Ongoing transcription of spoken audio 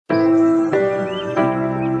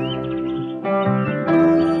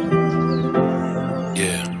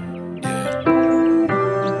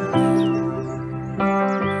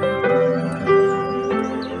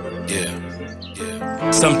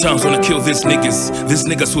Sometimes wanna kill these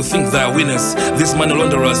niggas who think they're winners. These money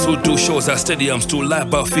launderers who do shows at stadiums to lie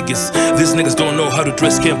about figures. These niggas don't know how to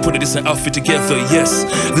dress, can't put a decent outfit together, yes.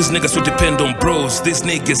 These niggas who depend on bros. These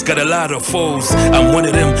niggas got a lot of foes. I'm one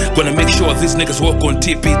of them, gonna make sure these niggas walk on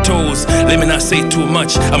tippy toes. Let me not say too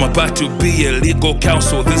much, I'm about to be a legal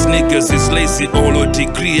counsel. These niggas is lazy, all or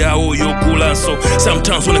degree, oh yo cool. So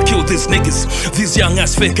sometimes wanna kill these niggas, these young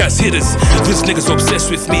ass fake ass hitters. These niggas obsessed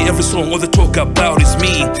with me, every song all they talk about is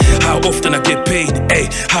me. How often I get paid, eh?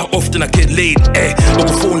 How often I get laid, eh?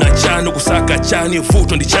 Okufuna chani, okusaka chani,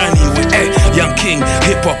 ufuto ndi chani, eh? Young king,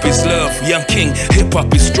 hip hop is love. Young king, hip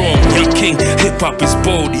hop is strong. Young king, hip hop is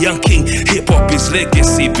bold. Young king, hip hop is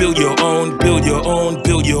legacy. Build your own, build your own,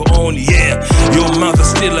 build your own, yeah. Your mother's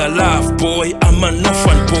still alive, boy. I'm an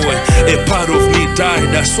orphan boy. A part of me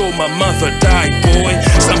died, I saw my mother die, boy.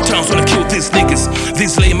 Sometimes wanna kill these niggas,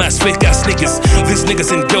 these lame ass fake ass niggas. These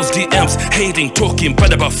niggas in girls' DMs, hating, talking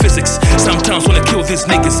bad about physics. Sometimes wanna kill these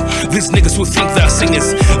niggas who think they're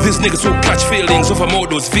singers. These niggas who catch feelings over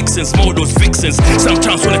models, vixens, models, vixens.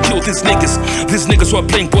 Sometimes wanna kill these niggas who are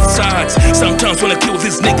playing both sides. Sometimes wanna kill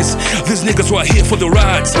these niggas who are here for the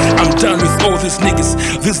rides. I'm done with all these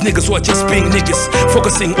niggas who are just being niggas,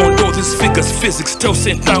 focusing on all these figures, physics, tell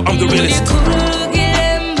sent now I'm the realest.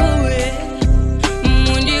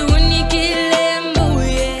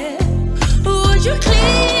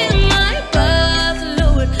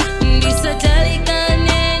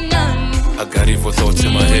 I got evil thoughts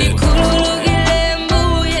in my head.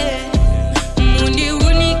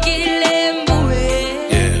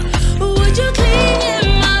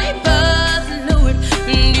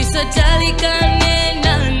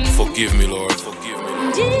 Forgive me, Lord. Forgive me,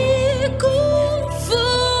 Lord.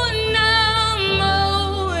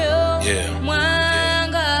 Yeah.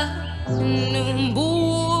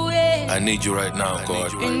 I need you right now,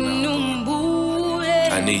 God.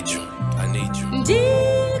 I need you. I need you.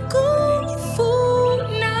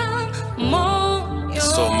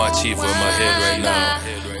 So much evil in my head right now.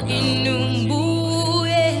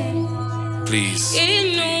 Please.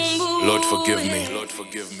 Lord, forgive me. Lord,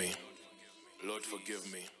 forgive me. Lord, forgive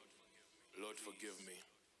me. Lord, forgive me.